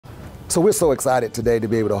So we're so excited today to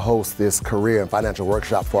be able to host this career and financial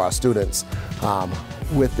workshop for our students.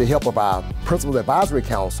 With the help of our Principal Advisory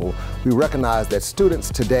Council, we recognize that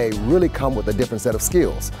students today really come with a different set of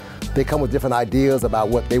skills. They come with different ideas about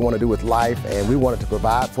what they want to do with life, and we wanted to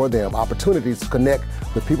provide for them opportunities to connect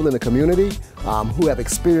with people in the community who have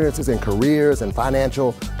experiences in careers and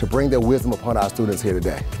financial to bring their wisdom upon our students here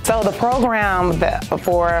today. So the program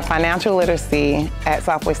for financial literacy at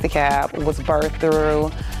Southwest DeKalb was birthed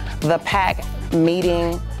through the PAC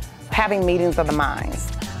meeting, having meetings of the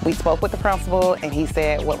minds. We spoke with the principal and he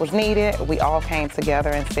said what was needed. We all came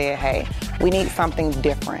together and said, hey, we need something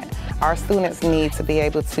different. Our students need to be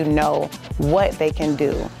able to know what they can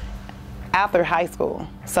do after high school.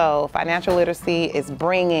 So financial literacy is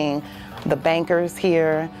bringing the bankers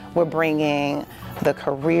here. We're bringing the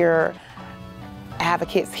career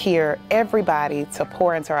advocates here, everybody to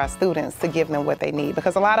pour into our students to give them what they need,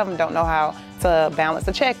 because a lot of them don't know how to balance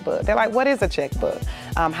a checkbook. They're like, what is a checkbook?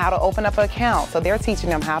 How to open up an account. So they're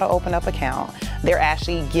teaching them how to open up an account. They're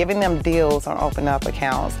actually giving them deals on opening up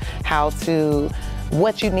accounts,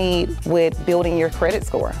 what you need with building your credit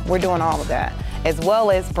score. We're doing all of that, as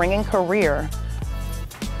well as bringing career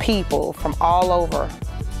people from all over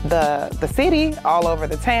the city, all over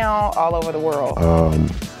the town, all over the world.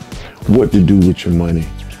 What to do with your money.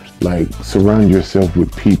 Like, surround yourself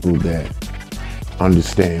with people that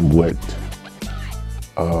understand what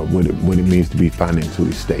it means to be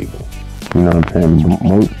financially stable. You know what I'm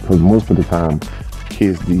saying? Because most of the time,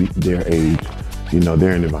 kids their age,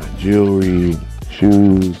 they're into buying jewelry,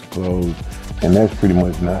 shoes, clothes, and that's pretty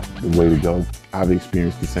much not the way to go. I've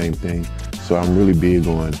experienced the same thing, so I'm really big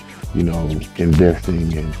on,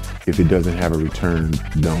 investing, and if it doesn't have a return,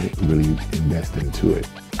 don't really invest into it.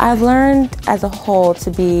 I've learned as a whole to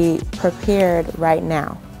be prepared right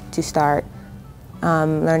now to start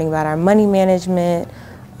learning about our money management,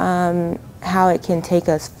 how it can take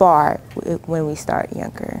us far when we start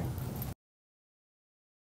younger.